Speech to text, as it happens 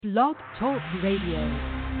Blog Talk Radio.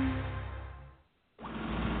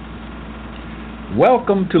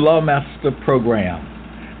 Welcome to Lawmaster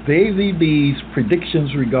Program. The AVB's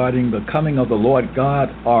predictions regarding the coming of the Lord God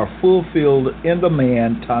are fulfilled in the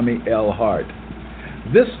man Tommy L. Hart.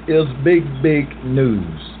 This is big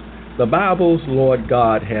news. The Bible's Lord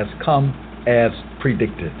God has come as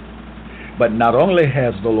predicted. But not only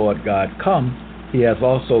has the Lord God come, he has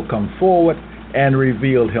also come forward and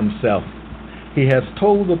revealed himself. He has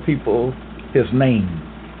told the people his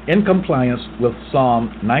name in compliance with Psalm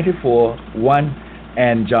 94:1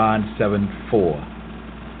 and John 7:4.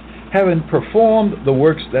 Having performed the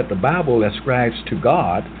works that the Bible ascribes to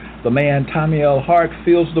God, the man Tommy L. Hart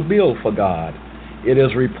fills the bill for God. It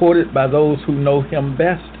is reported by those who know him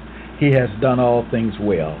best, he has done all things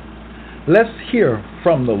well. Let's hear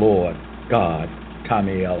from the Lord God,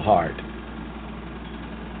 Tommy L. Hart.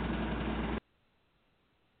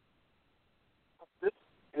 This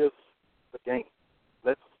is the game.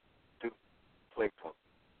 Let's do Plato.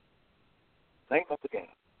 Name of the game.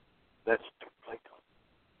 Let's do Plato.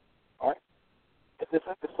 All right. In this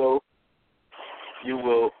episode, you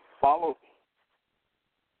will follow me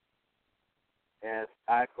as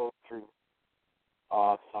I go through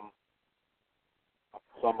some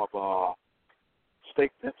of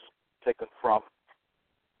statements taken from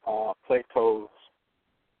Plato's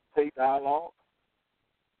Pay Dialogue.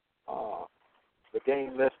 The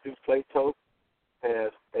game Let's Do Plato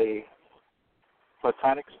has a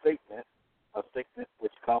Platonic statement, a statement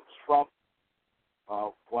which comes from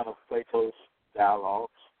one of Plato's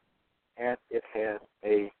dialogues, and it has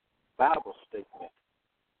a Bible statement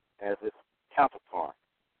as its counterpart.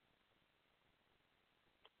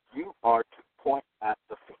 You are to point out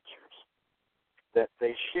the features that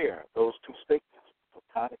they share, those two statements, the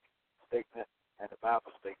Platonic statement and the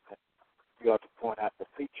Bible statement. You are to point out the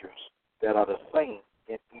features that are the same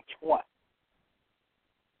in each one.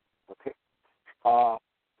 Okay? Now,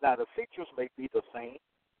 the features may be the same.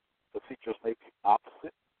 The features may be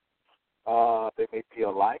opposite. They may be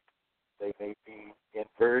alike. They may be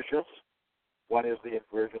inversions. One is the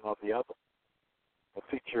inversion of the other. A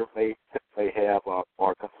feature may have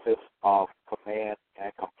or consist of command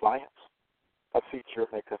and compliance. A feature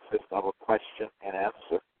may consist of a question and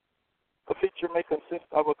answer. A feature may consist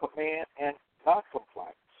of a command and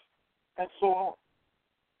non-compliance, and so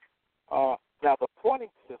on. Now, the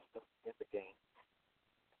pointing system in the game,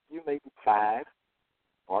 you may be 5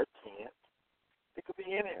 or 10. It could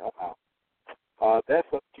be any amount.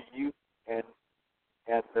 That's up to you and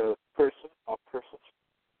the person or persons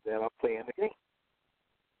that are playing the game.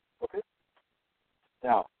 Okay?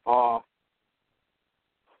 Now,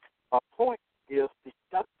 a point is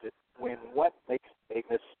deducted when one makes a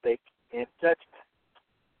mistake in judgment.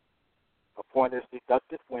 A point is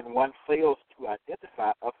deducted when one fails to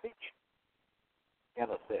identify a feature in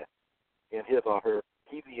a set, and his or her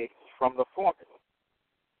deviates from the formula,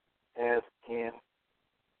 as in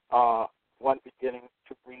one beginning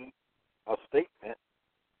to read a statement,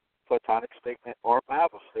 Platonic statement or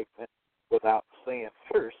Bible statement, without saying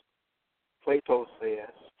first, Plato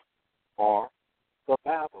says, or the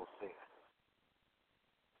Bible says.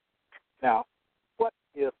 Now, what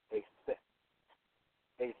is a set?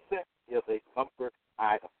 A set is a numbered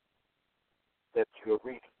item that you're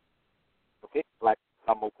reading. Okay, like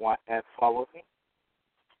number 1 and follow me.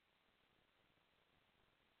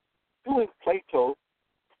 Doing Plato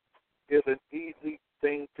is an easy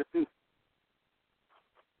thing to do.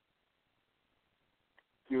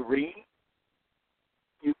 You read,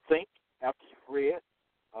 you think after you've read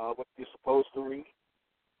what you're supposed to read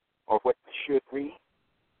or what you should read.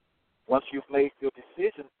 Once you've made your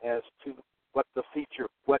decision as to what the feature,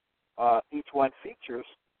 what each one features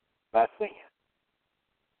by saying.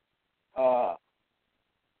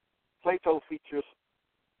 Plato features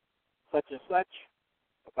such and such,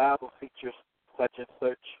 the Bible features such and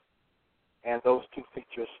such, and those two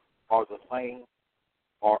features are the same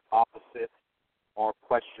or opposite or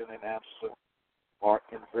question and answer or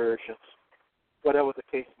inversions, whatever the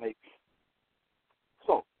case may be.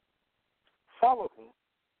 So, follow me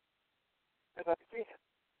as I begin.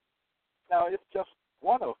 Now, it's just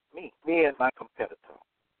one of me and my competitor.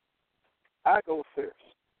 I go first.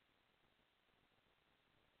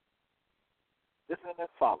 Listen and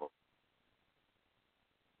follow.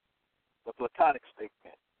 The Platonic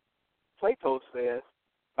statement. Plato says,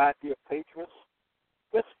 my dear patrons,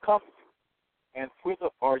 whence come you, and whither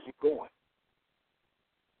are you going?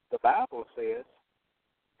 The Bible says,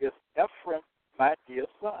 is Ephraim my dear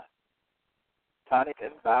son? Platonic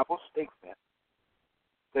and Bible statement.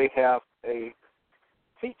 They have a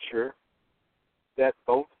feature that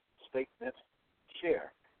both statements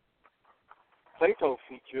share. Plato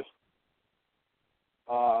features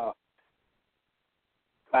my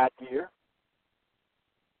dear,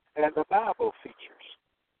 and the Bible features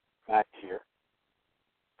my dear,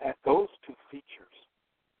 and those two features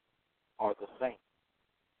are the same.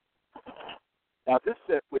 Now, this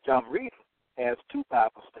set which I'm reading has two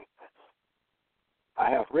Bible statements. I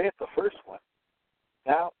have read the first one.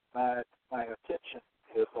 Now, my attention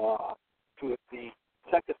is to the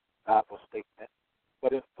second Bible statement.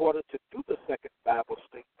 But in order to do the second Bible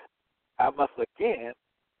statement, I must again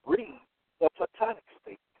read the Platonic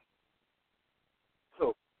statement.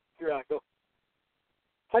 So, here I go.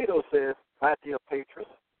 Plato says, my dear Patris,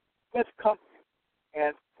 whence come you,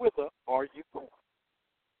 and whither are you going?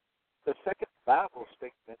 The second Bible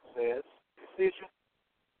statement says, decision,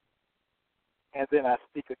 and then I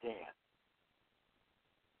speak again.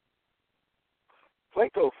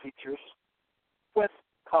 Plato features, whence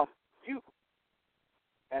come you?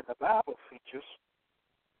 And the Bible features,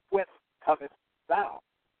 whence comest thou?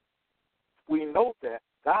 We know that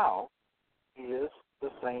thou is the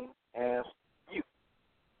same as you.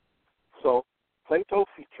 So Plato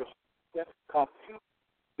features, whence come you?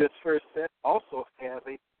 This first set also has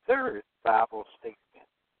a third Bible statement.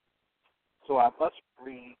 So I must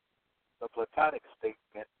read the Platonic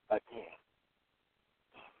statement again.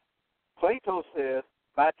 Plato says,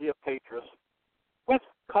 my dear Patris, whence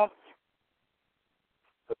come you?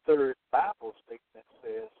 The third Bible statement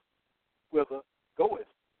says, whither goest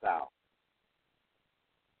thou?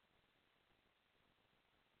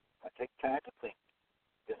 I take time to think.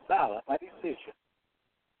 It's silent, my decision.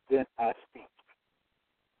 Then I speak.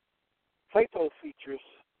 Plato features,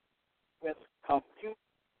 whence come you?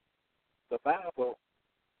 The Bible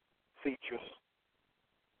features,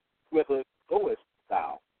 whither goest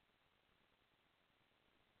thou?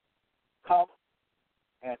 Come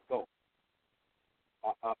and go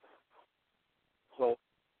are opposites. So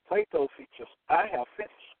Plato features, I have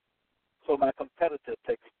finished. So my competitor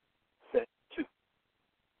takes set 2.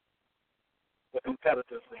 The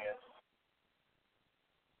competitor says,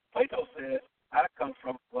 Plato says, I come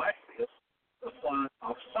from Lysias, the son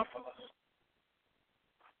of Cephalus.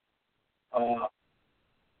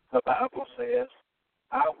 The Bible says,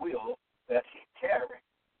 I will that he tarry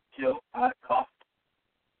till I come.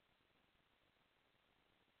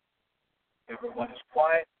 Everyone is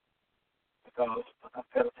quiet because the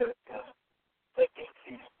competitor is thinking,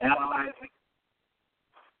 he's analyzing.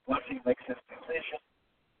 Once he makes his decision,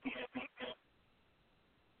 he speaks.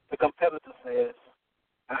 The competitor says,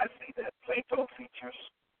 I see that Plato features,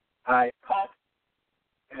 I come,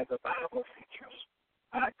 and the Bible features,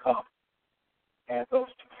 I come, and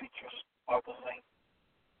those two features are the same.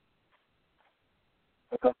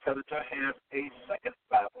 The competitor has a second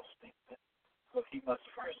Bible statement, so he must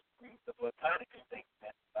first read the Platonic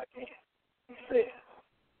statement again. He says,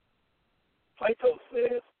 Plato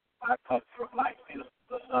says, I come from Lysias,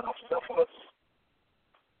 the son of Cephalus.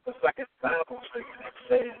 The second Bible statement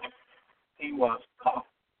says, he was come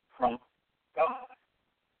from God.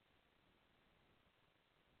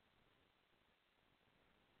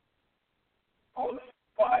 All is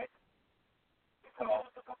quiet because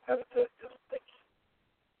the competitor is thinking.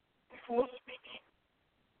 Before speaking,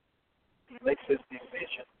 he makes his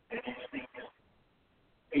decision and he speaks.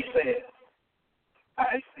 He says,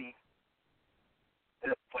 I see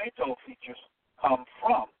that Plato features come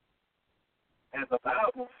from, and the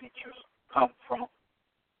Bible features come from,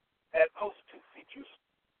 and those two features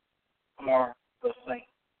are the same.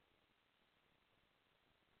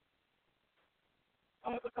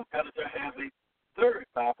 The competitor has a third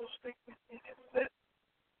Bible statement in his set,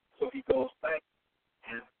 so he goes back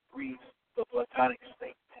and reads the Platonic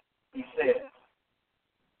statement. He says,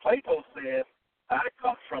 Plato says, I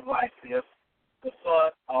come from Lysias, the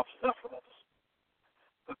son of Cephalus.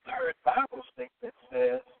 The third Bible statement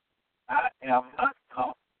says, I am not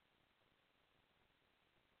come.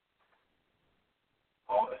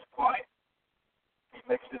 All is quiet. He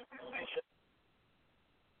makes his decision.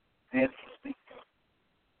 Then he speaks.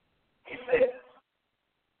 He says,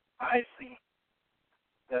 I see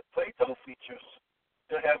that Plato features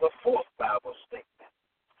to have a fourth Bible statement.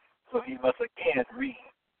 So he must again read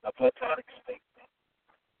the Platonic statement.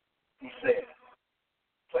 He says,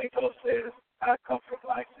 Plato says, I come from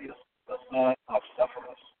Lysias, the son of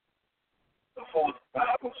Cephalus. The fourth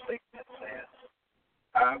Bible statement says,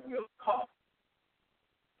 I will come.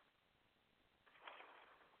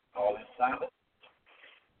 All is silent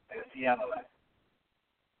as he analyzes.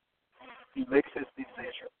 He makes his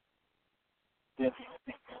decision. Then he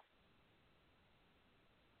speaks.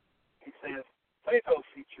 He says, Plato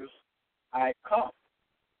features, I come.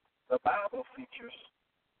 The Bible features,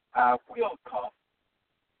 I will come,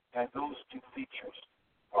 and those two features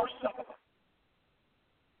are similar.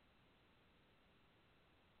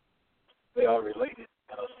 They are related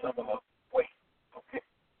in a similar way. Okay.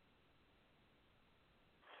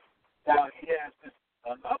 Now he has this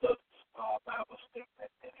another Bible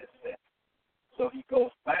statement in his set. So he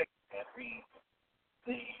goes back and reads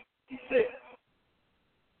he says,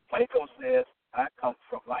 Plato says, I come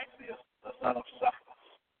from Lysias, the son of Cephalus.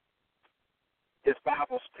 His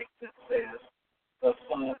Bible statement says, the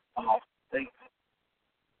son of David.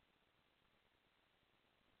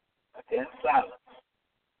 Again, silence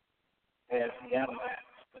as he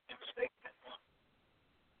analyzes the two statements.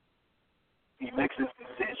 He makes his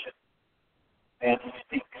decision and he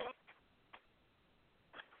speaks.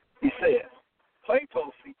 He says,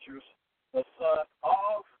 Plato features the son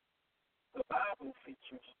of, the Bible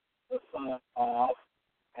features the son of,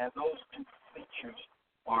 and those two features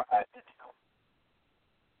are identical.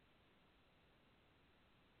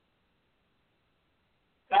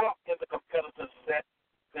 Now, in the competitor set,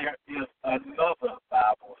 there is another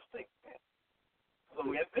Bible statement. So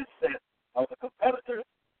in this set of the competitor,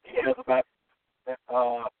 he has about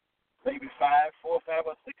maybe 4, 5,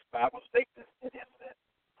 or 6 Bible statements in his set.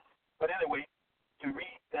 But anyway, to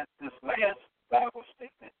read that this last Bible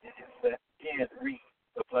statement in his set, again, read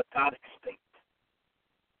the Platonic state.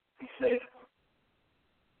 He says,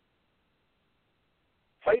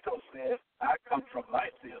 Plato says, I come from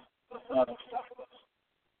Lysias, the son of Cephalus.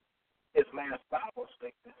 His last Bible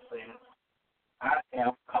statement says, I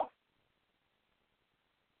am come.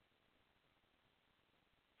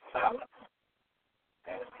 Silence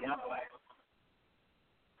as he analyzes.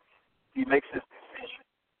 He makes his decision.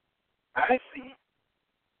 I see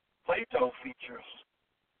Plato features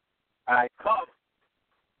I come.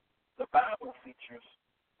 The Bible features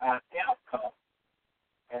I am come.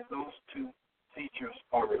 And those two features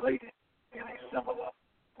are related in a similar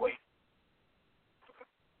way.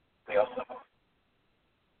 They are similar.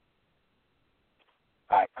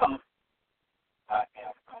 I come. I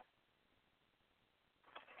am come.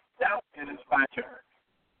 Now it is my turn.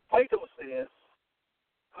 Plato says,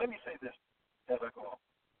 let me say this as I go on.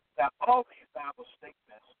 Now, all these Bible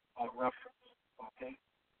statements are referenced, okay?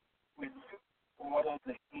 When you order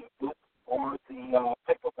the e-book or the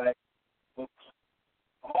paperback books,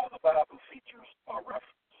 all the Bible features are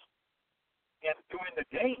referenced. And during the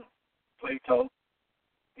game,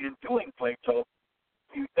 in doing Plato,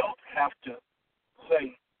 you don't have to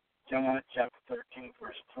say John chapter 13,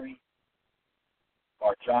 verse 3,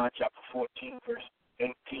 or John chapter 14, verse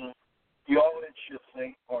 18. You always should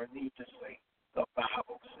say or need to say the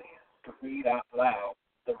Bible says, to read out loud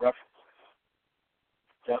the references.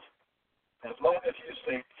 Just as long as you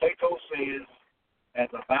say Plato says and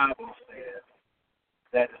the Bible says,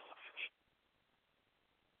 that is sufficient.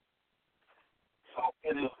 So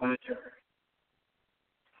it is my turn.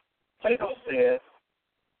 Plato says,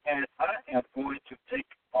 and I am going to take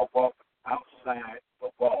a walk outside the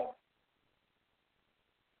wall.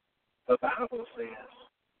 The Bible says,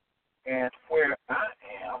 and where I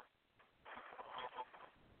am,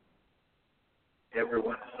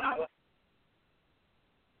 everyone is silent.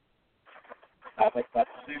 I make my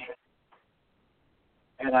decision,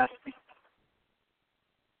 and I speak.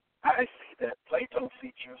 I see that Plato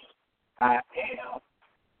features I am,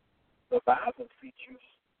 the Bible features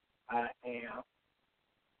I am,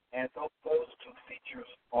 and those two features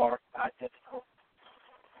are identical.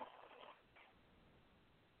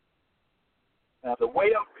 Now, the way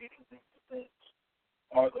I'm reading these things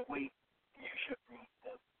are the way you should read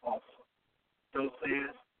them also. So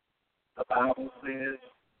says, the Bible says,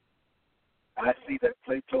 I see that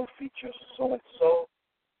Plato features so-and-so.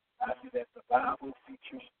 I see that the Bible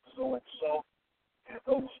features so-and-so. And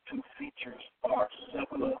those two features are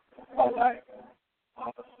similar, alike,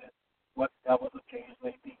 opposite, whatever the case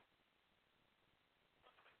may be.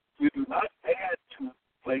 You do not add to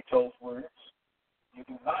Plato's words. You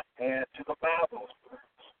do not add to the Bible's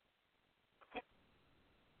words.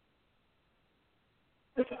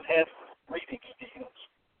 This enhances reading skills,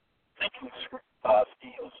 thinking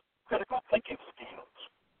skills, critical thinking skills,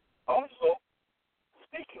 also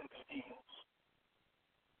speaking skills.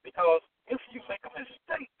 Because if you make a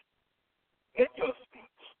mistake in your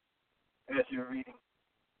speech as you're reading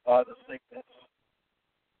the statements,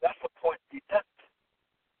 that's a point deducted.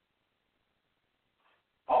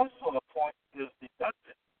 Also, a point is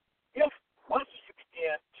deducted if once you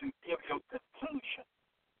begin to give your conclusion,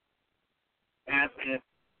 as in,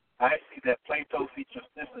 I see that Plato features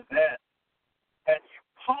this and that, and you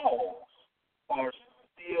pause or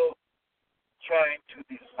still trying to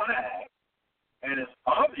decide, and it's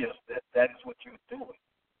obvious that that is what you're doing,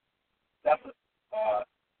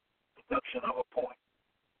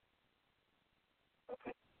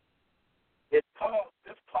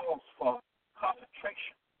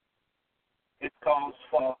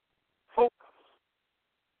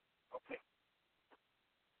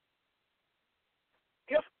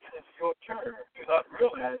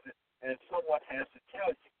 memorize it, and someone has to tell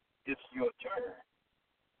you it's your turn.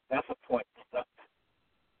 That's a point stuck.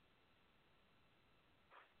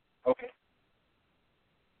 Okay.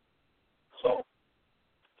 So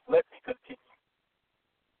let me continue.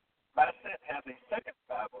 My set has a second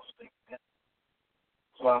Bible statement,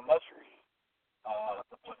 so I must read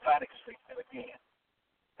the Platonic statement again.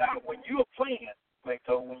 Now, when you're playing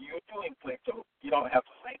Plato, when you're doing Plato, you don't have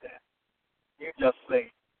to say that. You just say,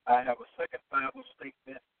 I have a second Bible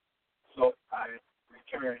statement, so I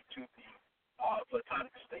return to the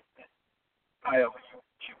Platonic statement. However you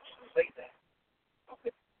choose to say that.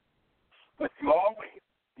 Okay. But you always,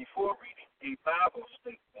 before reading a Bible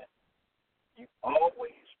statement, you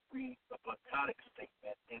always read the Platonic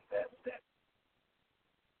statement in that set.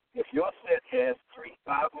 If your set has 3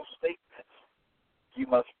 Bible statements, you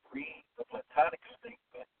must read the Platonic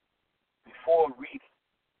statement before reading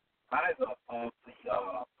either of the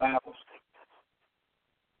Bible statements.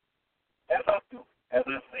 As I do, as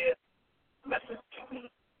I said, listen to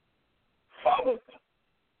me, follow me.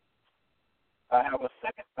 I have a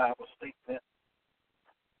second Bible statement,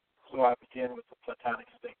 so I begin with the Platonic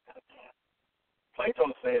statement again.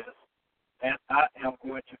 Plato says, and I am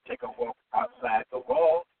going to take a walk outside the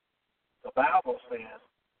wall. The Bible says,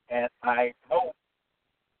 and I know.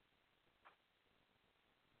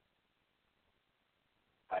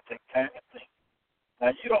 I take time to think.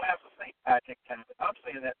 Now, you don't have to say I take time. I'm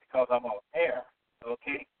saying that because I'm on air,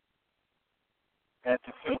 okay? And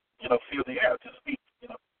to feel the air, to speak,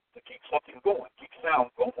 to keep something going, keep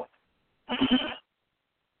sound going.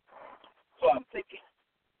 So I'm thinking,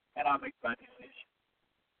 and I make my decision.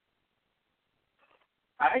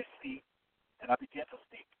 I see, and I begin to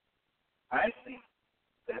speak. I see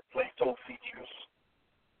that Plato features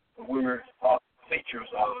the word features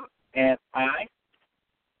are and I.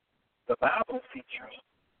 The Bible features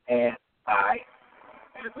and I,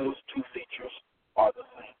 and those 2 features are the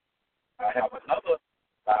same. I have another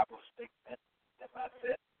Bible statement in my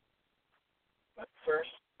set, but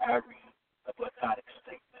first I read the Platonic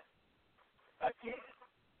statement again.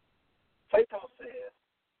 Plato says,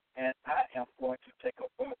 and I am going to take a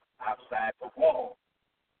walk outside the wall.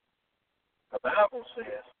 The Bible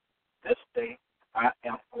says, this day I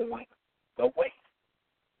am going the way.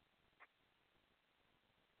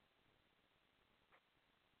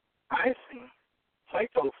 I see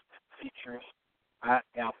Plato features I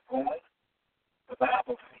am going. The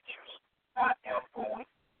Bible features I am going.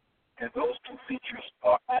 And those 2 features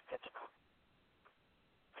are identical.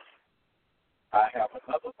 I have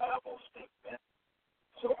another Bible statement,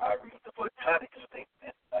 so I read the Platonic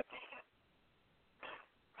statement again.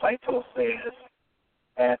 Plato says,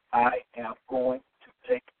 and I am going to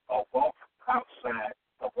take a walk outside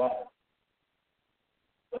the wall.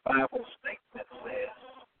 The Bible statement says,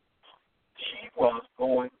 she was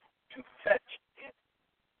going to fetch it.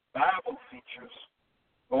 Bible features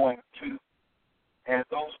going to, and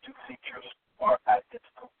those 2 features are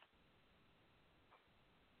identical.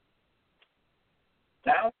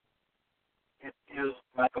 Now, it is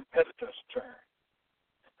my competitor's turn.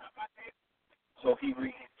 So he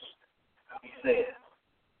reads. He says,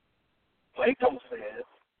 Plato says,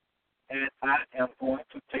 and I am going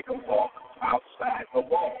to take a walk outside the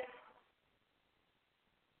wall.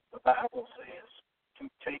 The Bible says to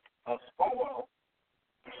take a spoil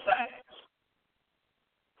besides.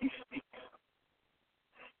 He speaks.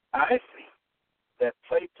 I see that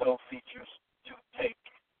Plato features to take.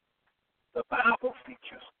 The Bible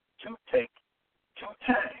features to take 2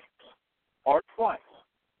 times or twice.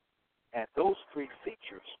 And those 3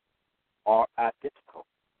 features are identical.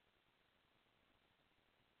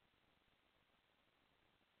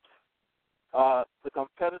 The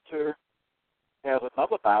competitor has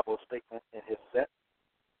another Bible statement in his set,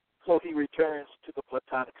 so he returns to the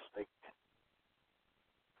Platonic statement.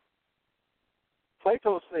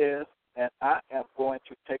 Plato says, and I am going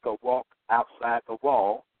to take a walk outside the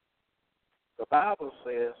wall. The Bible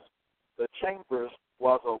says the chambers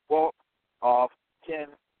was a walk of 10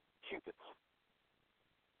 cubits.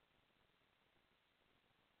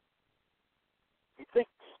 He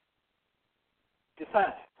thinks,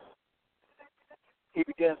 decides. He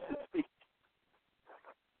begins to speak.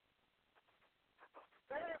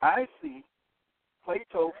 I see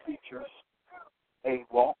Plato features a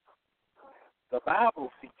walk. The Bible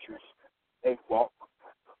features a walk,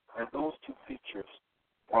 and those 2 features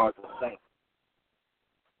are the same.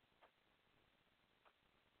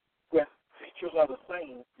 When features are the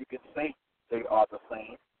same, you can say they are the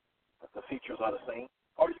same, that the features are the same,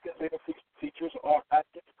 or you can say the features are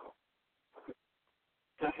identical.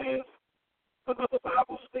 That has another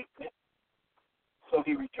Bible statement, so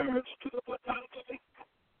he returns to the Platonic statement.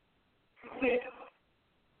 says,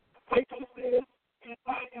 Plato says, and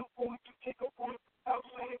I am going to take a walk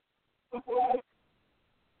outside the wall.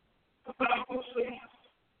 The Bible says,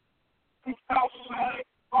 the outside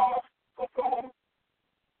of the wall.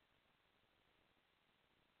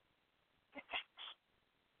 He thinks,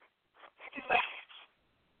 he desires,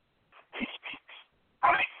 he speaks.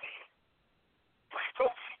 I see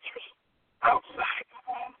Plato features outside the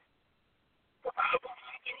wall. The Bible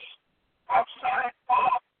features outside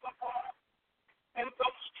of the wall. And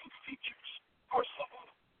those two features are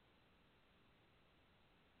similar.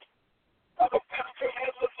 Now, the pastor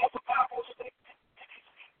has another Bible statement in his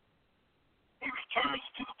hand. He returns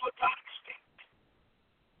to the Platonic state.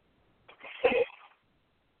 He says,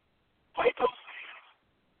 Plato says,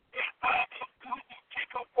 if I am going to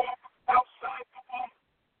take a walk outside the wall,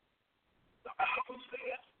 the Bible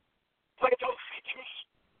says, Plato features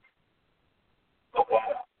the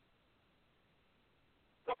wall.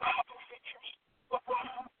 The Bible features the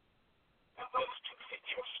wall. And those two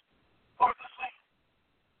features are the same.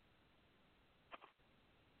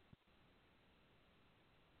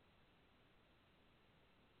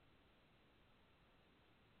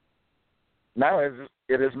 Now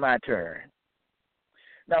it is my turn.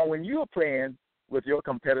 Now, when you are playing with your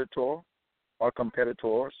competitor or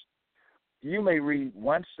competitors, you may read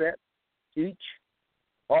one set each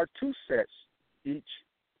or two sets each.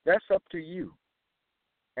 That's up to you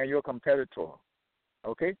and your competitor,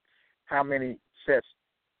 okay? How many sets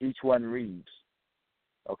each one reads,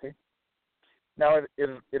 okay? Now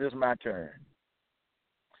it is my turn.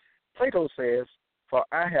 Plato says, for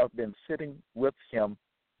I have been sitting with him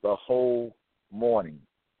the whole morning.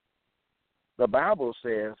 The Bible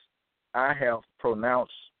says, I have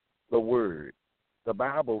pronounced the word. The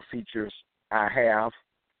Bible features I have,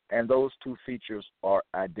 and those two features are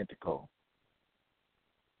identical.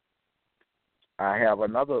 I have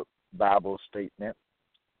another Bible statement,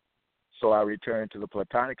 so I return to the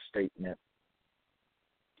Platonic statement.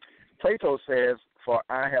 Plato says, for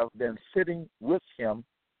I have been sitting with him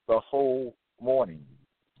the whole morning.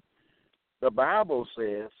 The Bible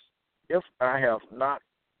says, if I have not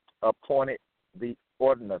appointed the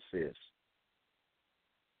ordinances,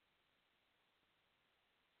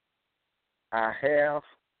 I have.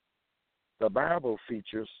 The Bible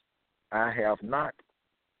features I have not,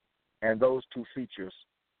 and those two features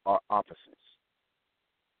are opposites.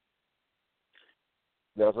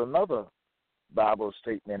 There's another Bible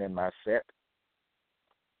statement in my set.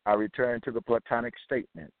 I return to the Platonic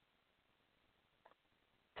statement.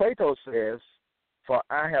 Plato says, for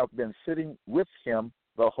I have been sitting with him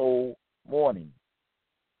the whole morning.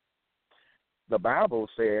 The Bible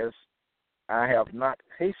says, I have not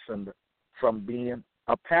hastened from being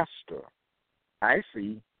a pastor. I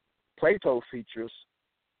see Plato features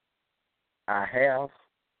I have,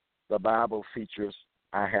 the Bible features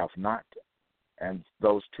I have not, and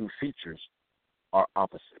those two features are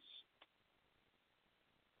opposites.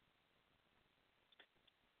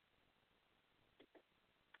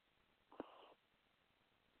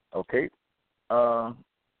 Okay. I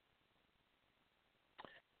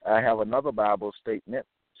have another Bible statement,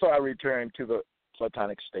 so I return to the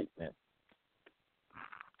Platonic statement.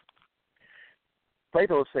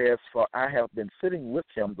 Plato says, for I have been sitting with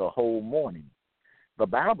him the whole morning. The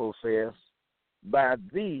Bible says, by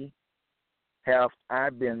thee have I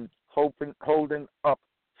been holding up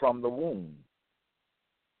from the womb.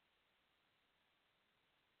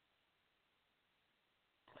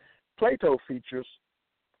 Plato features,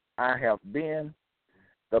 I have been.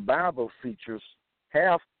 The Bible features,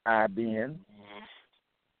 have I been,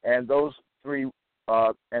 and those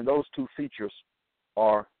two features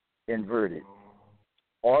are inverted,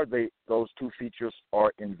 or those two features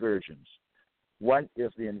are inversions. One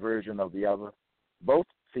is the inversion of the other. Both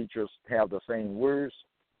features have the same words,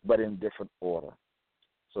 but in different order.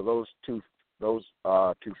 So those two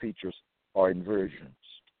features are inversions.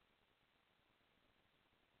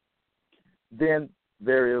 Then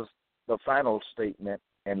there is the final statement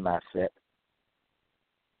in my set,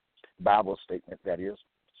 Bible statement, that is.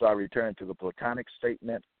 So I return to the Platonic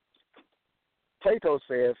statement. Plato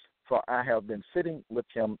says, for I have been sitting with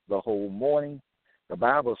him the whole morning. The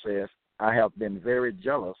Bible says, I have been very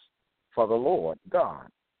jealous for the Lord God.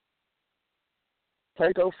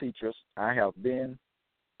 Plato features, I have been.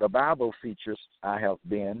 The Bible features, I have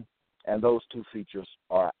been. And those two features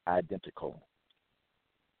are identical.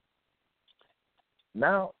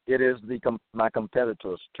 Now it is my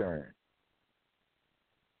competitor's turn.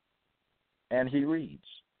 And he reads,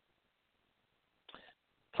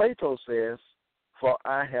 Plato says, for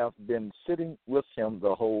I have been sitting with him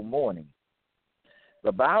the whole morning.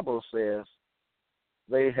 The Bible says,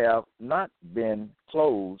 they have not been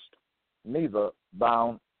closed, neither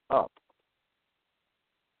bound up.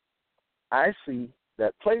 I see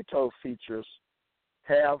that Plato features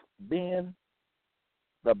have been,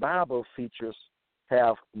 the Bible features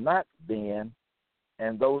have not been,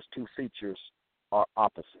 and those two features are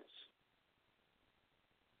opposites.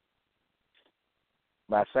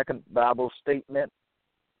 My second Bible statement,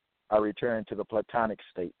 I return to the Platonic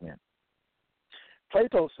statement.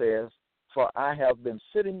 Plato says, "For I have been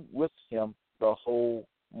sitting with him the whole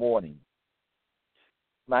morning."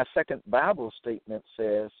 My second Bible statement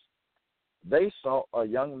says, "They saw a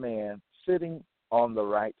young man sitting on the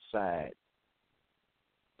right side."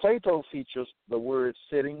 Plato features the word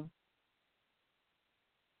sitting.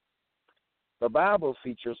 The Bible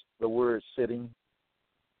features the word sitting,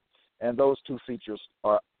 and those two features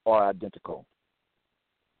are identical.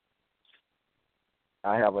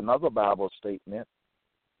 I have another Bible statement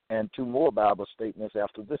and two more Bible statements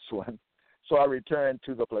after this one, so I return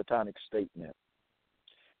to the Platonic statement.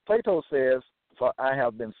 Plato says, "For I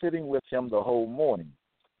have been sitting with him the whole morning."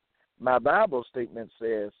 My Bible statement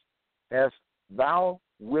says, "Hast thou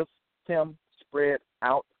with him spread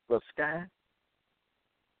out the sky?"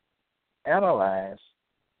 Analyze,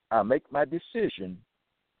 I make my decision,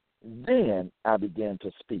 then I begin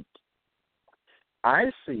to speak.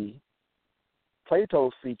 I see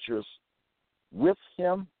Plato features with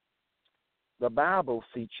him, the Bible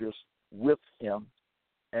features with him,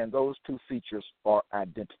 and those two features are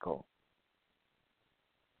identical.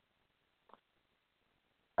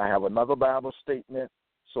 I have another Bible statement,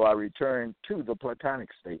 so I return to the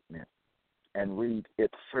Platonic statement and read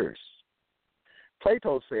it first.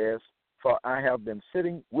 Plato says, "For I have been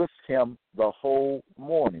sitting with him the whole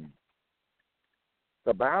morning."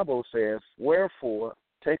 The Bible says, "Wherefore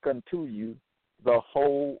take unto you the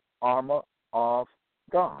whole armor of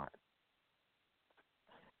God."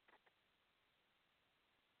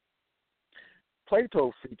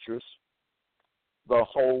 Plato features the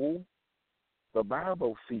whole, the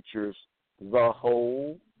Bible features the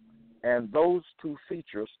whole, and those two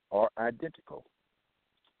features are identical,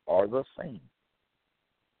 are the same.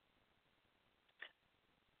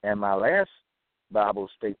 And my last Bible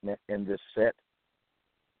statement in this set,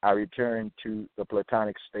 I return to the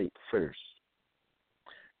Platonic state first.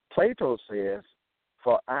 Plato says,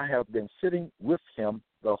 "For I have been sitting with him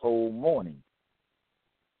the whole morning."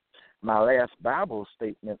 My last Bible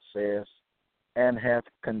statement says, "And hath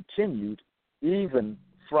continued even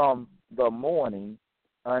from the morning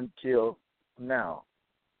until now."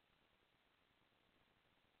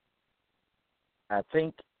 I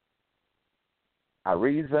think, I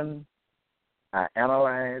reason, I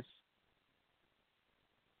analyze,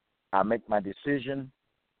 I make my decision.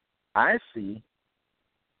 I see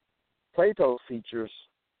Plato features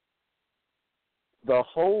the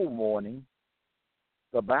whole morning,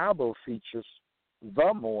 the Bible features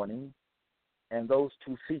the morning, and those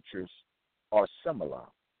two features are similar.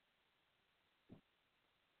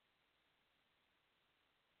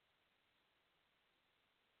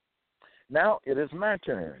 Now it is my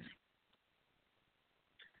turn.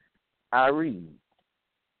 I read.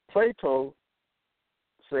 Plato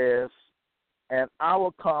says, "And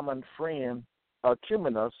our common friend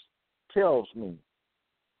Acumenus tells me."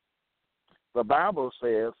 The Bible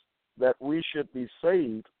says that we should be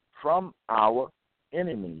saved from our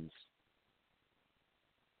enemies.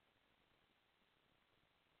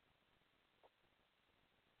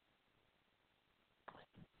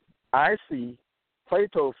 I see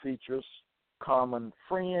Plato features common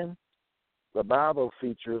friend, the Bible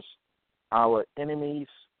features our enemies,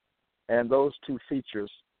 and those two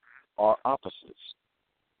features are opposites.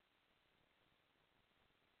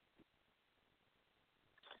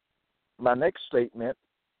 My next statement,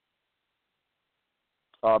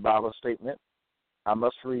 Bible statement, I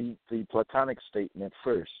must read the Platonic statement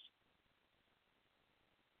first.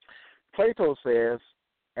 Plato says,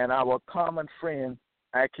 "And our common friend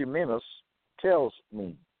Acumenus tells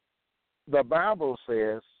me." The Bible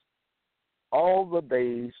says, "All the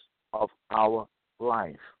days of our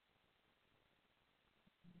life."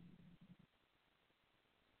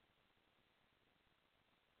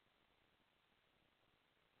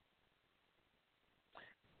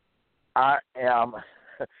 I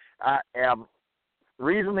am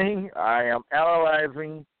reasoning, I am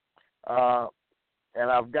analyzing, and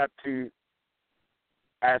I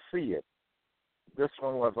see it. This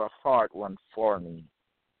one was a hard one for me,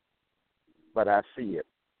 but I see it.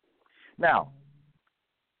 Now,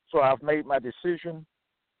 so I've made my decision,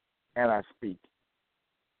 and I speak.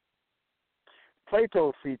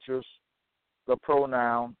 Plato features the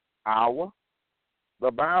pronoun our.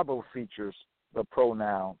 The Bible features the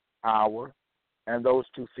pronoun our, and those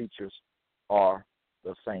two features are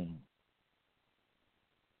the same.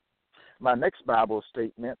 My next Bible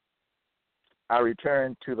statement, I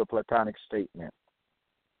return to the Platonic statement.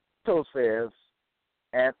 Plato says,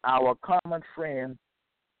 and our common friend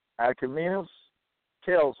Archimedes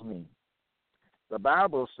tells me. The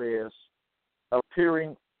Bible says,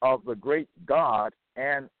 appearing of the great God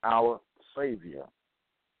and our Savior.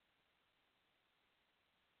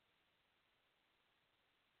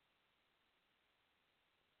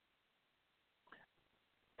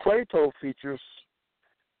 Plato features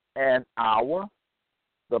an hour,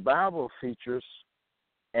 the Bible features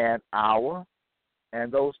an hour,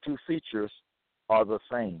 and those two features are the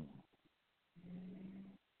same.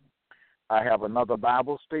 I have another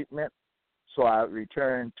Bible statement, so I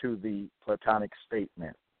return to the Platonic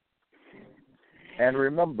statement. And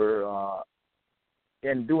remember,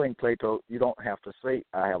 in doing Plato, you don't have to say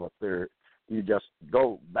I have a third. You just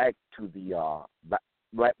go back to the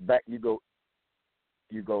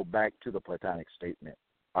you go back to the Platonic statement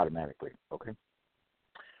automatically. Okay.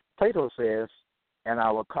 Plato says, and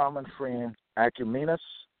our common friend Archimedes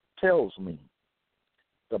tells me.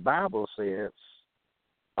 The Bible says,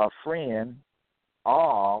 a friend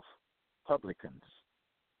of publicans.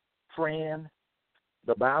 Friend,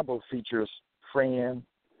 the Bible features friend,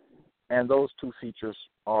 and those two features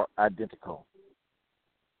are identical.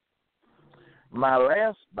 My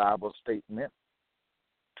last Bible statement,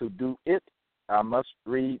 to do it, I must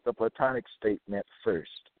read the Platonic statement first.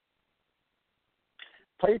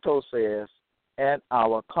 Plato says, and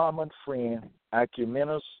our common friend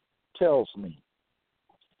Archimedes tells me.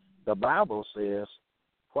 The Bible says,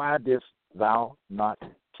 why didst thou not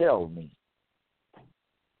tell me?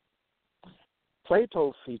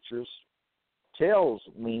 Plato features tells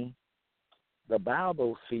me, the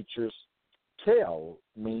Bible features tell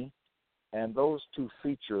me, and those two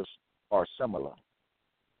features are similar.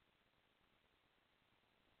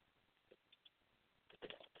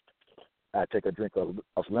 I take a drink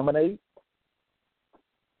of lemonade,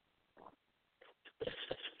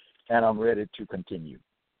 and I'm ready to continue.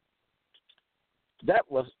 That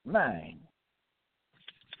was 9.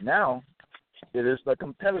 Now it is the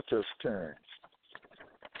competitor's turn.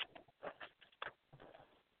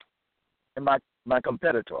 And my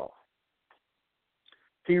competitor,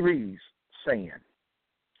 he reads, saying,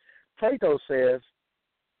 Plato says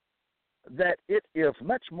that it is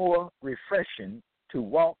much more refreshing to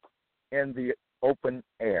walk in the open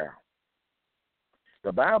air.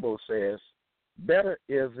 The Bible says, better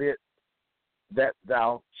is it that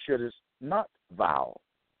thou shouldest not vow.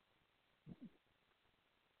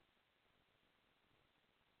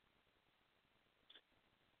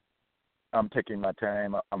 I'm taking my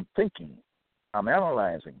time. I'm thinking. I'm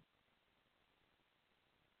analyzing.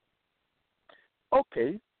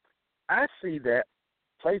 Okay, I see that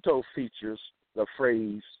Plato features the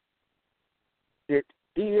phrase, it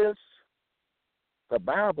is. The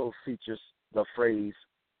Bible features the phrase,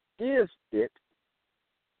 is it,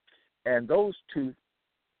 and those two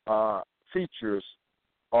features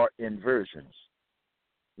are inversions.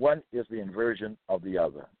 One is the inversion of the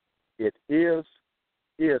other. It is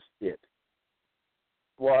it.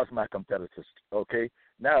 Was my competitors. Okay,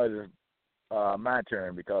 now it is my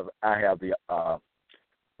turn because I have the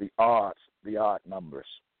odd numbers.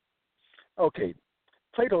 Okay,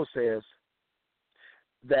 Plato says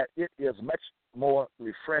that it is much more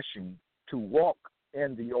refreshing to walk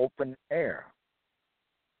in the open air.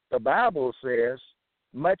 The Bible says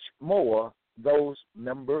much more those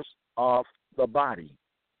members of the body.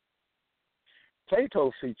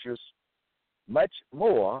 Plato features much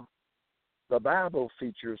more, the Bible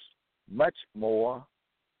features much more,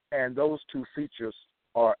 and those two features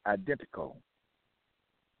are identical.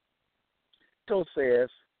 Plato says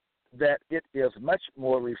that it is much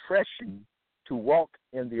more refreshing to walk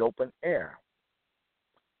in the open air.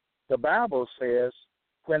 The Bible says,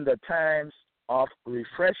 when the times of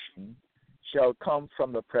refreshing shall come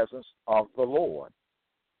from the presence of the Lord.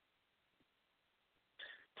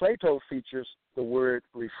 Plato features the word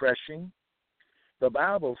refreshing. The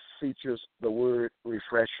Bible features the word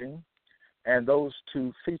refreshing, and those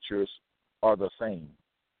two features are the same.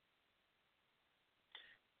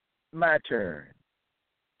 My turn.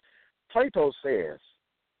 Plato says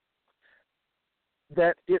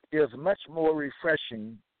that it is much more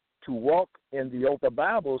refreshing to walk in the open. The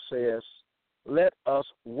Bible says, let us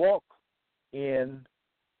walk in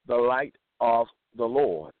the light of the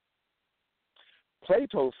Lord.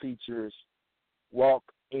 Plato features walk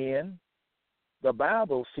in. The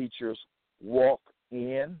Bible features walk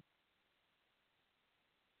in.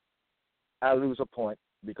 I lose a point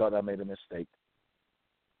because I made a mistake.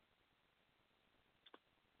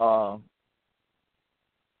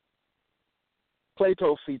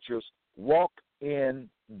 Plato features walk in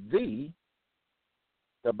thee.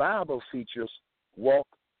 The Bible features walk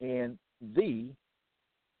in thee,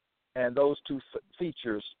 and those two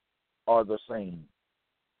features are the same.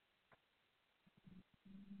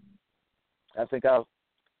 I think I've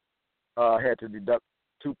had to deduct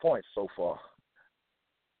 2 points so far.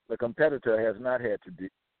 The competitor has not had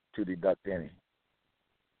to deduct any.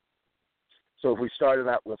 So if we started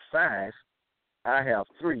out with 5, I have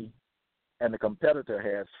 3, and the competitor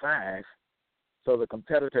has 5. So the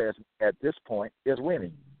competitor at this point is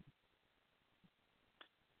winning.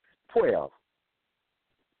 12.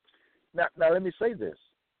 Now let me say this.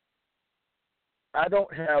 I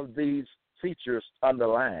don't have these features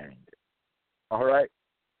underlined. All right?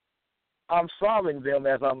 I'm solving them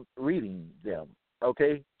as I'm reading them.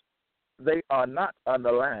 Okay? They are not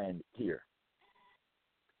underlined here.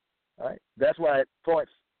 All right? That's why at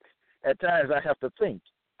points, at times I have to think.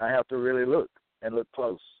 I have to really look and look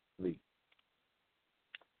closely.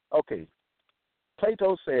 Okay.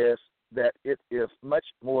 Plato says that it is much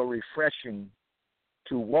more refreshing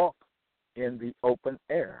to walk in the open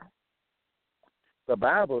air. The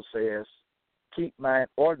Bible says, keep mine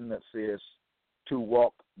ordinances to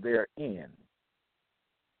walk therein.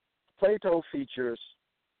 Plato features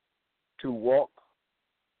to walk.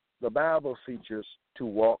 The Bible features to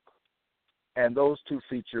walk, and those two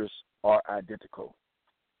features are identical.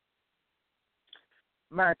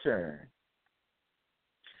 My turn.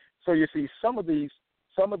 So you see, some of these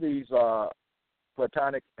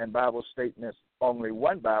Platonic and Bible statements, only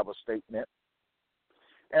one Bible statement,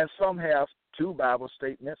 and some have 2 Bible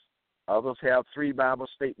statements, others have 3 Bible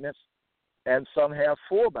statements, and some have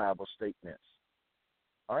 4 Bible statements.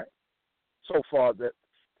 All right. So far, that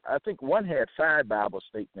I think one had 5 Bible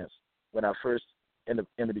statements when I first in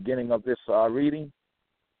the beginning of this reading.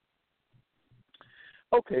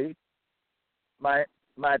 Okay, my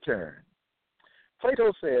turn.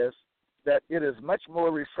 Plato says that it is much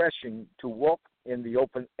more refreshing to walk in the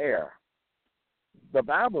open air. The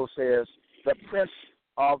Bible says the prince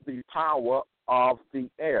of the power of the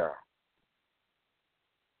air.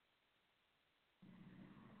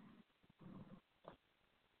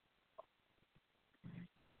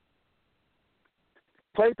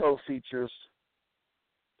 Plato features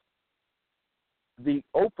the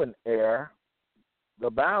open air.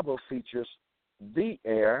 The Bible features the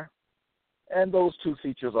air, and those two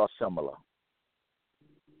features are similar.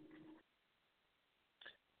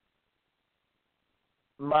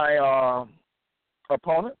 My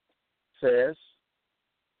opponent says,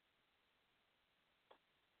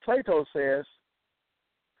 Plato says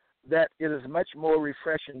that it is much more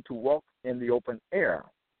refreshing to walk in the open air.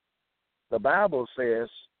 The Bible says,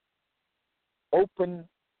 open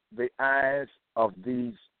the eyes of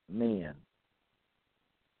these men.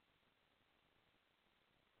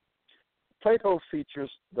 Plato features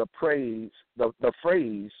the phrase,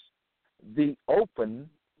 the open.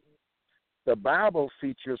 The Bible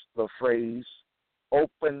features the phrase,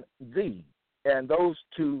 open thee. And those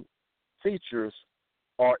two features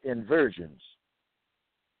are inversions.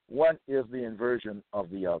 One is the inversion of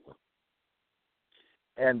the other.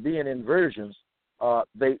 And being inversions,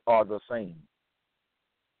 they are the same.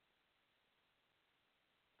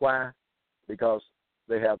 Why? Because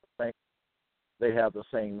they have the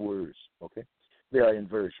same words. Okay, they are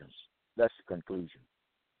inversions. That's the conclusion.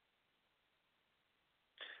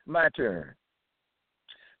 My turn.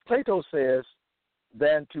 Plato says,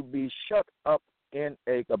 than to be shut up in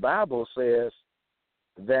the Bible says,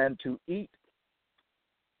 than to eat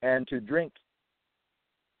and to drink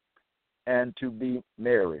and to be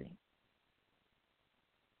merry.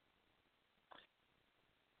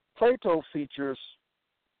 Plato features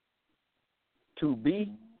to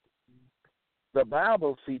be. The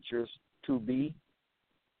Bible features to be,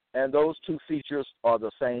 and those two features are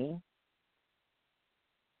the same.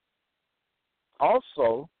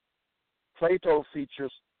 Also, Plato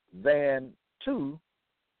features than to,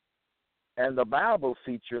 and the Bible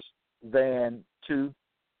features than to,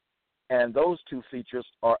 and those two features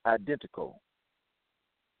are identical.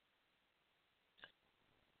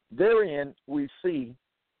 Therein, we see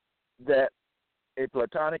that a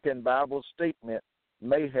Platonic and Bible statement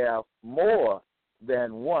may have more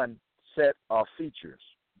than one set of features.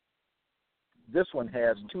 This one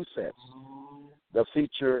has 2 sets. The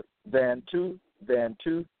feature than to,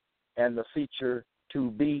 and the feature to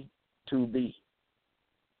be.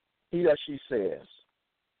 He or she says.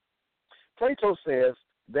 Plato says,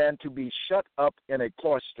 than to be shut up in a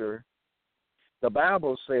cloister. The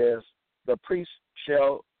Bible says, the priest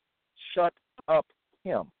shall shut up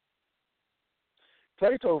him.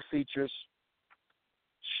 Plato features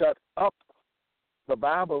shut up. The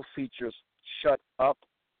Bible features shut up,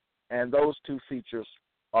 and those two features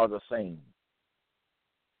are the same.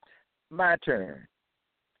 My turn.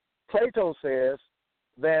 Plato says,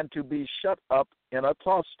 than to be shut up in a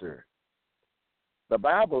cloister. The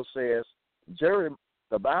Bible says,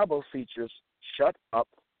 the Bible features shut up.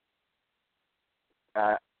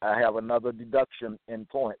 I have another deduction in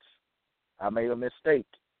points. I made a mistake.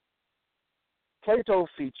 Plato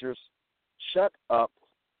features shut up.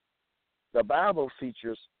 The Bible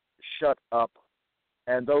features shut up,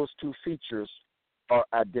 and those two features are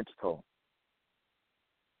identical.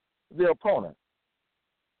 The opponent.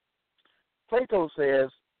 Plato says,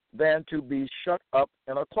 than to be shut up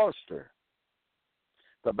in a cloister.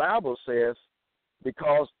 The Bible says,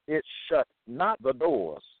 because it shut not the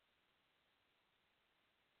doors.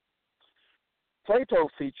 Plato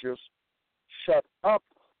features shut up.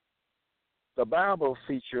 The Bible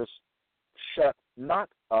features shut not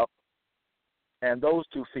up, and those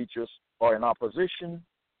two features are in opposition.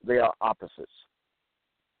 They are opposites.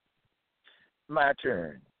 My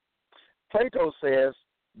turn. Plato says,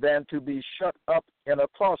 than to be shut up in a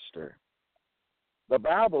cloister. The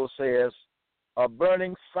Bible says, a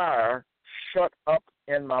burning fire shut up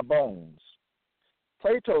in my bones.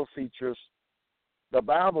 Plato features, the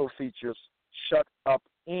Bible features shut up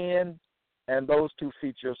in, and those two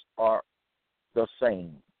features are the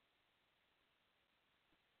same.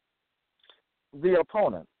 The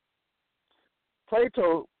opponent.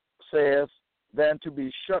 Plato says, than to be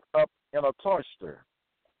shut up in a cloister.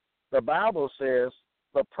 The Bible says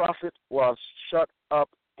the prophet was shut up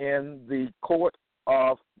in the court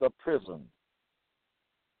of the prison.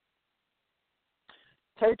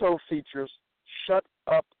 Plato features shut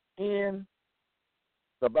up in.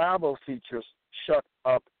 The Bible features shut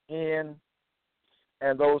up in,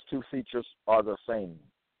 and those two features are the same.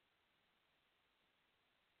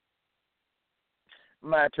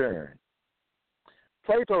 My turn.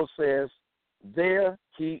 Plato says, there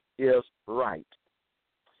he is right.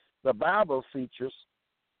 The Bible features,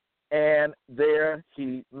 and there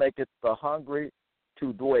he maketh the hungry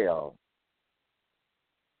to dwell.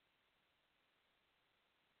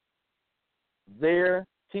 There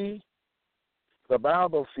he, the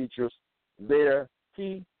Bible features, there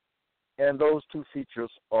he, and those two features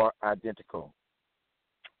are identical.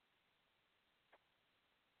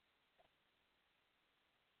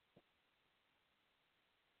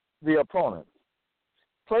 The opponent.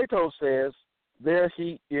 Plato says, there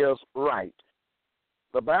he is right.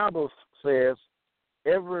 The Bible says,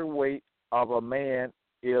 every way of a man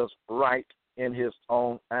is right in his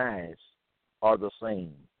own eyes, are the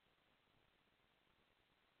same.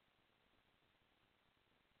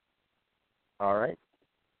 All right.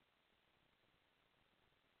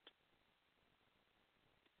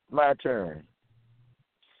 My turn.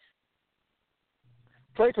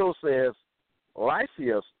 Plato says,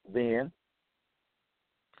 Lysias then,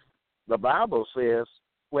 the Bible says,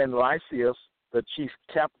 when Lysias, the chief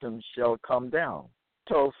captain, shall come down.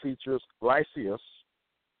 Plato features Lysias.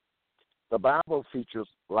 The Bible features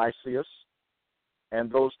Lysias,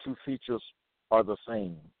 and those two features are the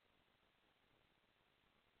same.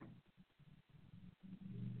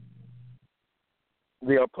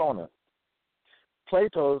 The opponent.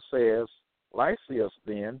 Plato says, Lysias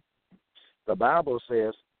then, the Bible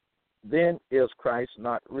says, then is Christ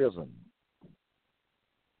not risen?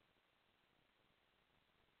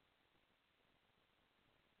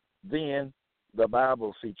 Then, the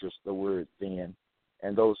Bible features the word then,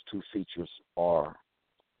 and those two features are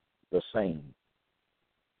the same.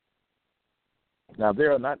 Now,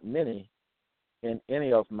 there are not many in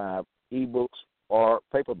any of my ebooks or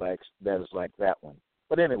paperbacks that is like that one.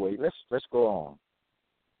 But anyway, let's go on.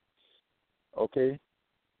 Okay.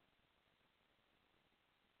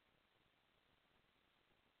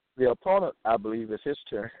 The opponent, I believe, is his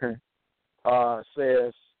turn.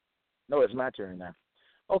 Says, no, it's my turn now.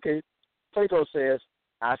 Okay. Plato says,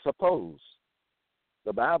 I suppose.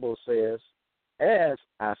 The Bible says, as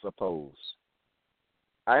I suppose.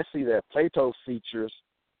 I see that Plato features,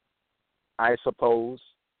 I suppose.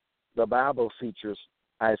 The Bible features,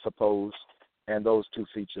 I suppose, and those two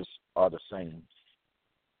features are the same.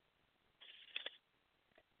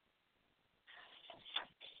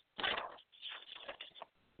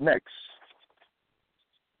 Next.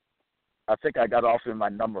 I think I got off in my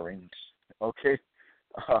numberings. Okay.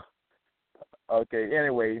 Okay.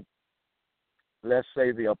 Anyway, let's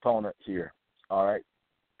say the opponent here. All right.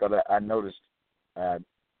 Because I noticed I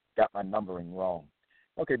got my numbering wrong.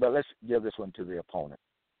 Okay, but let's give this one to the opponent.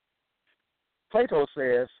 Plato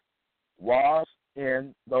says, was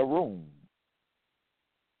in the room.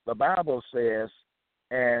 the Bible says,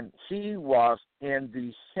 and he was in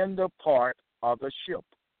the hinder part of the ship.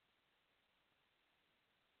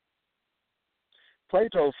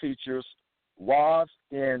 Plato features was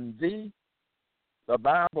in the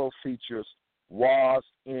Bible features was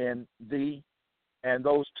in the, and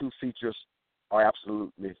those two features are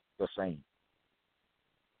absolutely the same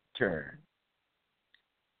term.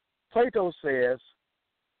 Plato says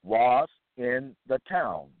was in the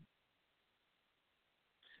town.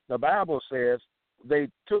 The Bible says they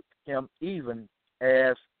took him even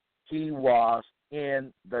as he was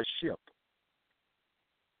in the ship.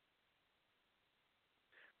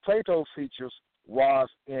 Plato features was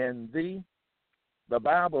in the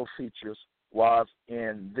Bible features was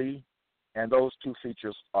in the, and those two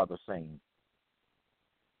features are the same.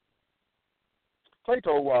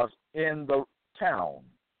 Plato was in the town,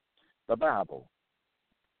 the Bible.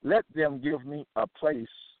 Let them give me a place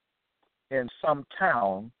in some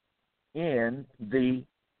town in the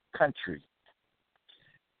country.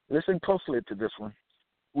 Listen closely to this one.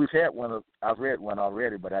 I've read one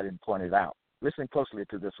already, but I didn't point it out. Listen closely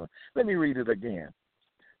to this one. Let me read it again.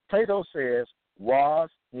 Plato says, was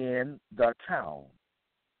in the town.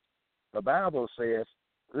 The Bible says,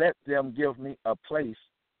 let them give me a place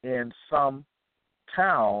in some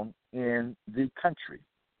town in the country.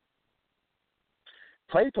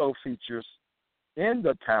 Plato features in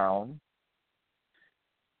the town.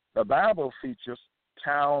 The Bible features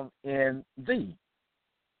town in the.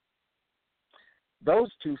 Those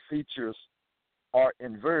two features are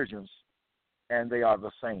inversions, and they are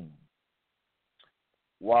the same.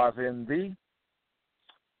 Was in the,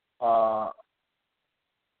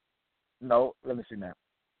 no, let me see now.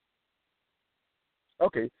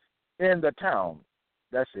 Okay, in the town,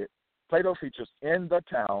 that's it. Plato features in the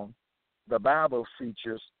town. The Bible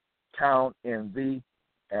features town in the,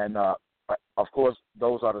 and of course,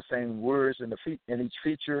 those are the same words in each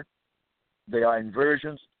feature. They are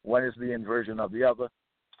inversions. One is the inversion of the other.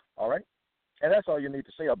 All right? And that's all you need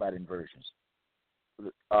to say about inversions.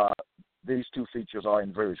 These two features are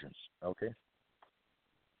inversions, okay?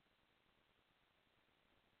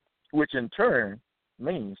 Which in turn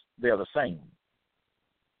means they're the same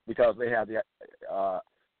because they have the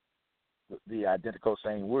identical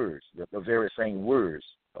same words, the very same words,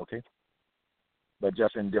 okay? But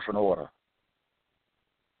just in different order.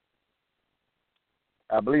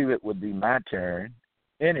 I believe it would be my turn.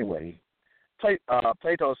 Anyway,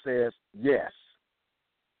 Plato says yes.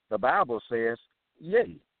 The Bible says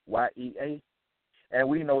yea, Y-E-A. And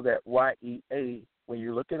we know that Y-E-A, when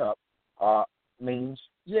you look it up, means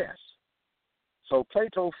yes. So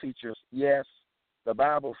Plato features yes, the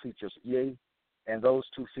Bible features yea, and those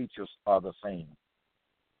two features are the same.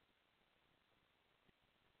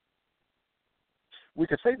 We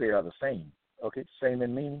could say they are the same, okay? Same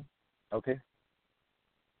in meaning, okay?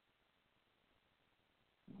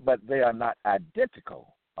 But they are not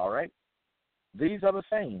identical, all right? These are the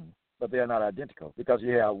same, but they are not identical because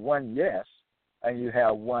you have one yes and you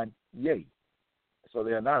have one yea. So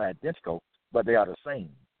they are not identical, but they are the same.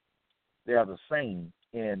 They are the same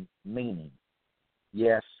in meaning.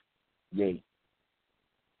 Yes, yea.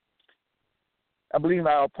 I believe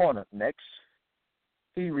my opponent next,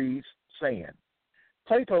 he reads saying,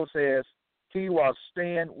 Plato says he was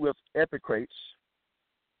staying with Epicrates.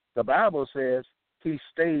 The Bible says he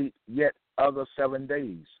stayed yet other 7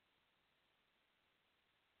 days.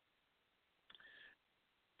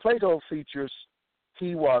 Plato features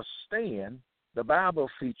he was staying. The Bible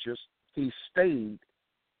features he stayed,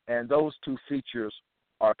 and those two features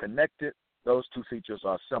are connected. Those two features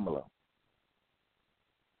are similar.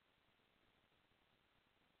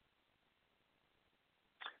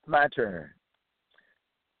 My turn.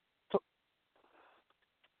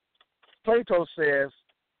 Plato says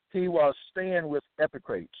he was staying with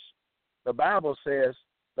Epicrates. The Bible says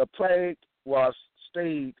the plague was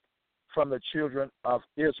stayed from the children of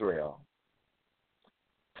Israel.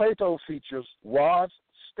 Plato features was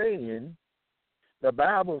staying. The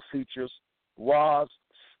Bible features was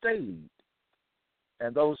stayed.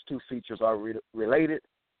 And those two features are related.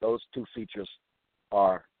 Those two features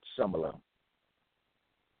are similar.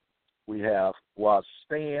 We have was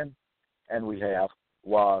staying and we have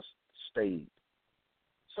was stayed.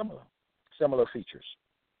 Similar features.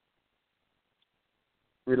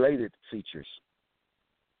 Related features.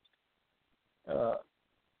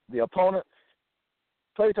 The opponent,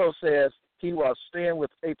 Plato says he was staying with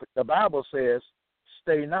Epicrates. The Bible says,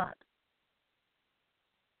 stay not.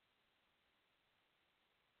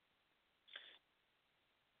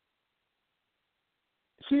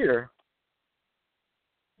 Here,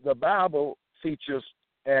 the Bible features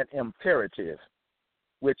an imperative.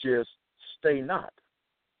 which is stay not.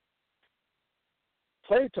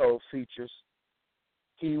 Plato features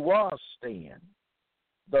he was staying.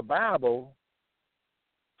 The Bible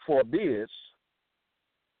forbids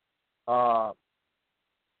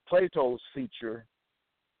Plato's feature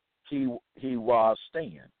he was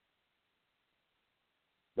staying.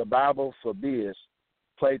 The Bible forbids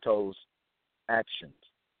Plato's actions,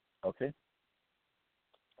 okay?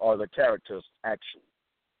 Or the character's action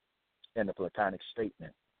in the Platonic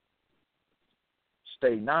statement.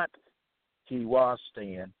 Stay not, he was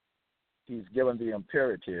staying. He's given the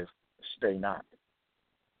imperative, stay not.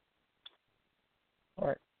 All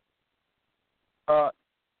right.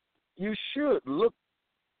 You should look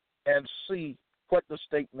and see what the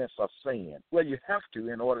statements are saying. Well, you have to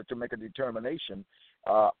in order to make a determination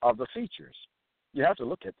of the features. You have to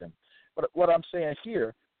look at them. But what I'm saying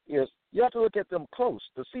here is you have to look at them close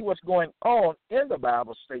to see what's going on in the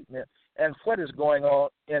Bible statement and what is going on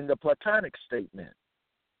in the Platonic statement.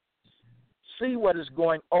 See what is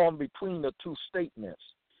going on between the two statements,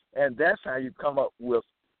 and that's how you come up with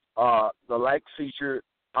the like feature,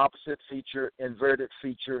 opposite feature, inverted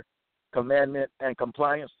feature, commandment, and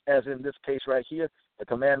compliance. As in this case right here, the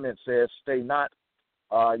commandment says, stay not,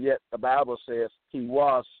 yet the Bible says he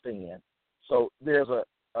was staying. So there's a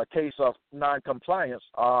case of noncompliance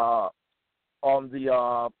on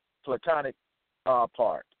the Platonic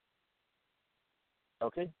part,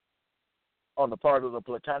 okay? On the part of the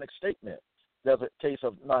Platonic statement, there's a case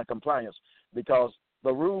of noncompliance because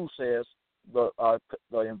the rule says,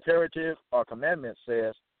 the imperative or commandment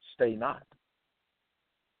says, stay not.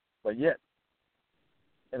 But yet,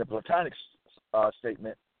 in the Platonic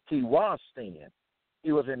statement, he was staying.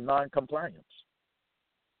 He was in noncompliance.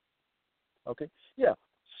 Okay? Yeah.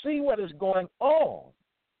 See what is going on.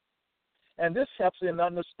 And this helps in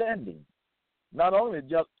understanding. Not only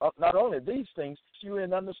these things, you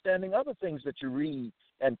in understanding other things that you read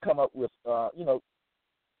and come up with,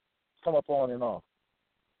 come up on and on.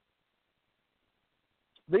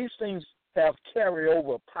 These things have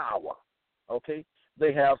carryover power, okay?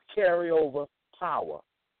 They have carryover power.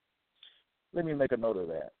 Let me make a note of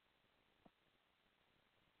that.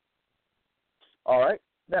 All right,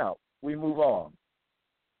 now we move on.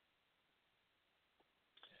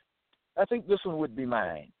 I think this one would be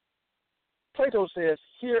mine. Plato says,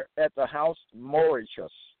 here at the house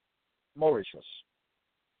Mauritius.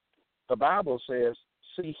 The Bible says,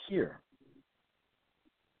 see here.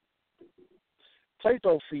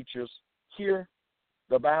 Plato features here,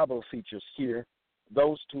 the Bible features here.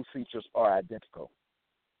 Those two features are identical.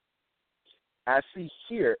 I see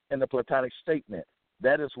here in the Platonic statement.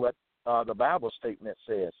 That is what the Bible statement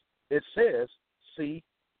says. It says, see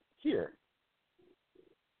here.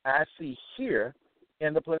 I see here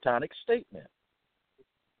in the Platonic statement.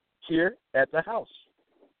 Here at the house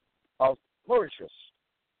of Mauritius.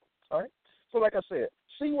 All right? So like I said,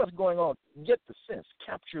 see what's going on. Get the sense.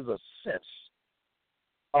 Capture the sense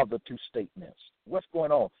of the two statements. What's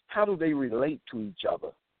going on? How do they relate to each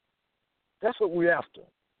other? That's what we're after.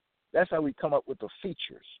 That's how we come up with the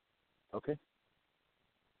features. Okay?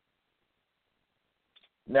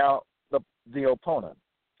 Now, the opponent,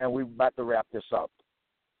 and we're about to wrap this up.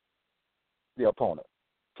 The opponent.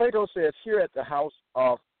 Plato says, here at the house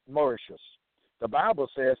of Mauritius. The Bible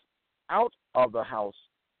says, out of the house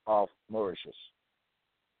of Mauritius.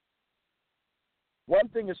 One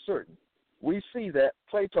thing is certain. We see that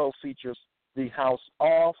Plato features the house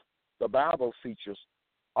of, the Bible features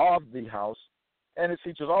of the house, and it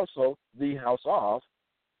features also the house of,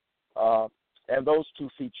 and those two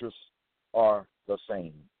features are the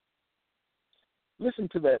same. Listen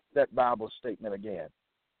to that Bible statement again.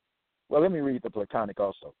 Well, let me read the Platonic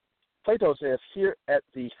also. Plato says, here at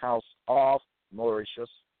the house of Mauritius.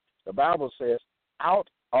 The Bible says, out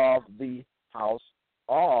of the house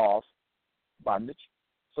of bondage.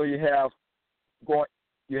 So you have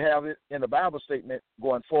it in the Bible statement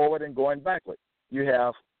going forward and going backward. You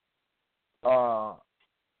have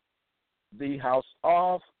the house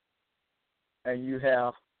of, and you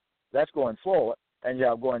have, that's going forward, and you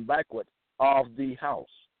have going backward of the house.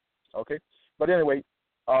 Okay? But anyway,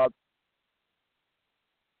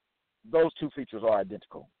 those two features are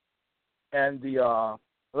identical. And the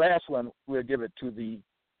last one, we'll give it to the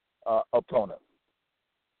opponent.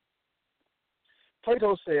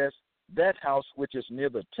 Plato says, that house which is near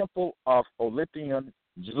the temple of Olympian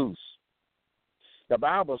Zeus. The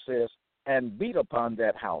Bible says, and beat upon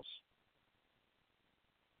that house.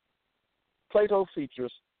 Plato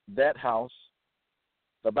features that house.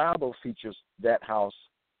 The Bible features that house.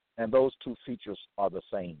 And those two features are the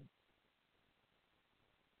same.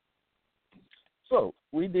 So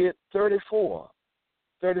we did 34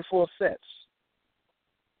 34 sets.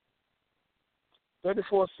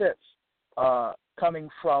 34 sets coming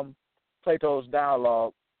from Plato's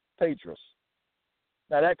dialogue, Phaedrus.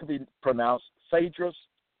 Now that could be pronounced Phaedrus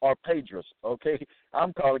or Phaedrus, okay?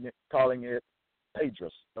 I'm calling it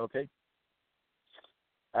Phaedrus, okay?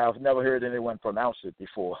 I've never heard anyone pronounce it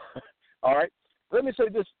before. All right? Let me say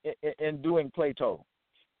this in doing Plato.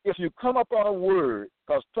 If you come up on a word,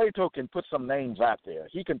 because Plato can put some names out there.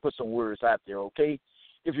 He can put some words out there, okay?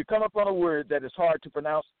 If you come up on a word that is hard to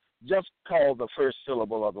pronounce, just call the first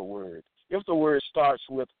syllable of the word. If the word starts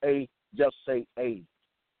with A, just say A,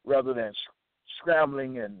 rather than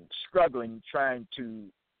scrambling and struggling trying to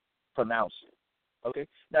pronounce it. Okay?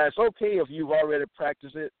 Now, it's okay if you've already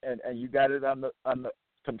practiced it and you got it under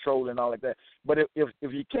control and all like that. But if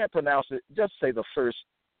you can't pronounce it, just say the first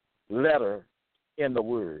letter in the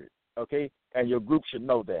word, okay? And your group should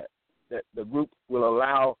know that the group will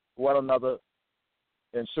allow one another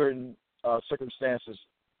in certain circumstances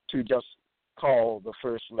to just call the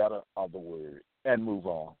first letter of the word and move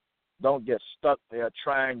on. Don't get stuck there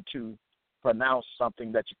trying to pronounce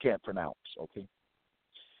something that you can't pronounce, okay?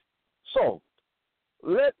 So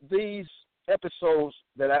let these episodes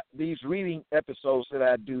these reading episodes that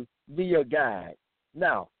I do be your guide.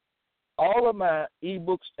 Now, all of my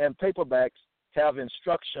ebooks and paperbacks have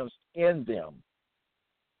instructions in them.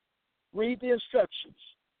 Read the instructions.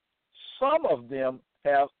 Some of them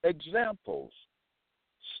have examples.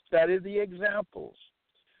 Study the examples.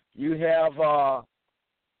 You have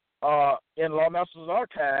in Lawmaster's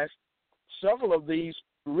Archive several of these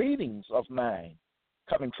readings of mine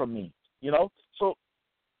coming from me. You know, so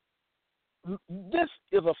this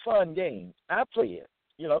is a fun game. I play it,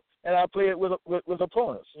 you know, and I play it with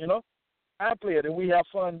opponents. You know, I play it and we have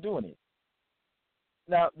fun doing it.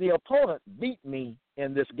 Now, the opponent beat me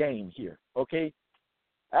in this game here. Okay,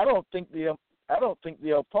 I don't think the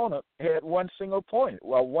opponent had one single point.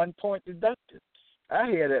 Well, 1 point deducted. I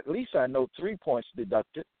had at least 3 points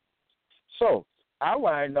deducted. So I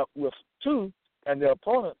wind up with 2, and the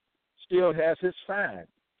opponent still has his 5.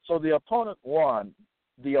 So the opponent won.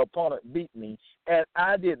 The opponent beat me, and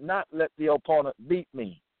I did not let the opponent beat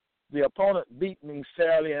me. The opponent beat me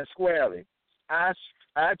fairly and squarely. I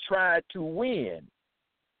tried to win,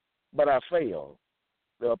 but I failed.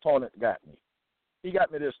 The opponent got me. He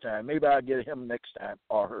got me this time. Maybe I'll get him next time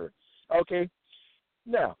or her. Okay?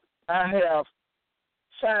 Now, I have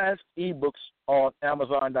 5 ebooks on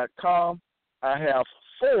Amazon.com. I have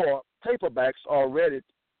 4 paperbacks already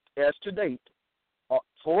as to date.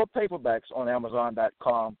 4 paperbacks on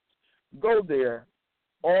Amazon.com. Go there,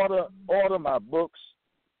 order my books,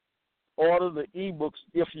 order the ebooks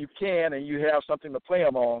if you can and you have something to play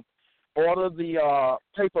them on. Order the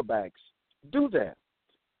paperbacks. Do that.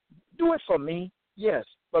 Do it for me, yes,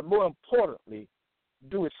 but more importantly,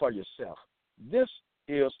 do it for yourself. This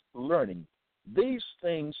is learning. These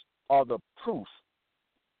things are the proof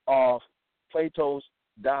of Plato's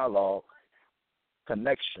dialogue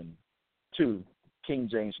connection to King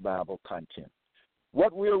James Bible content.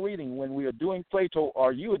 What we're reading when we are doing Plato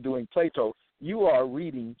or you are doing Plato, you are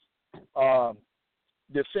reading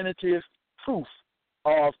definitive proof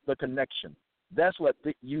of the connection. That's what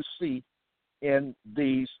you see in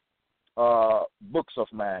these books of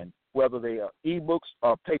mine, whether they are ebooks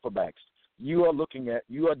or paperbacks. You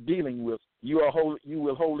are dealing with, you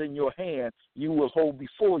will hold in your hand, you will hold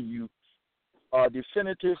before you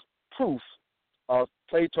definitive proof of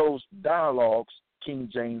Plato's dialogues, King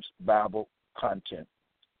James Bible content.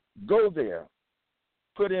 Go there,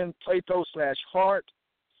 put in Plato/Hart,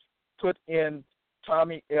 put in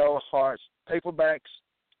Tommy L. Hart's paperbacks.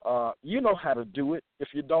 You know how to do it. If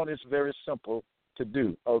you don't, it's very simple to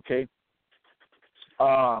do, okay?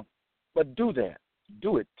 But do that.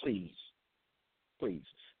 Do it, please. Please.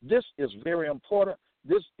 This is very important.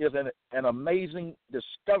 This is an amazing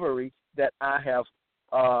discovery that I have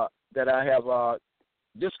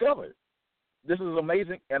discovered. This is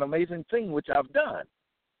an amazing thing which I've done.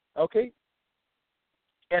 Okay?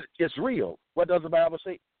 And it's real. What does the Bible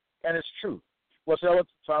say? And it's true.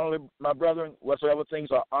 Finally, my brethren, whatsoever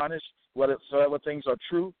things are honest, whatsoever things are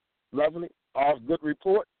true, lovely, of good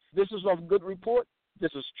report. This is of good report.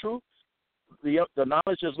 This is true. The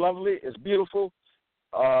knowledge is lovely. It's beautiful.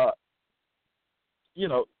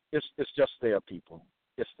 It's just there, people.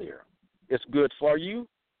 It's there. It's good for you.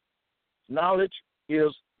 Knowledge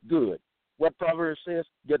is good. What Proverbs says,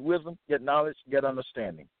 get wisdom, get knowledge, get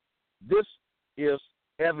understanding. This is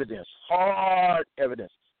evidence, hard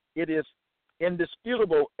evidence. It is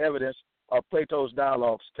indisputable evidence of Plato's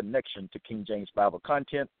dialogues connection to King James Bible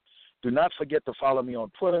content. Do not forget to follow me on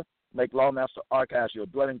Twitter. Make Lawmaster Archives your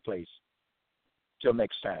dwelling place. Till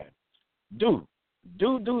next time. Do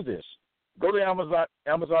this. Go to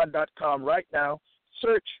Amazon.com right now.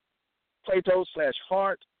 Search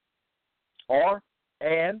Plato/Hart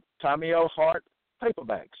and Tommy L. Hart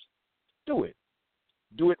paperbacks. Do it.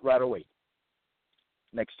 Do it right away.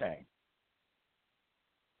 Next time.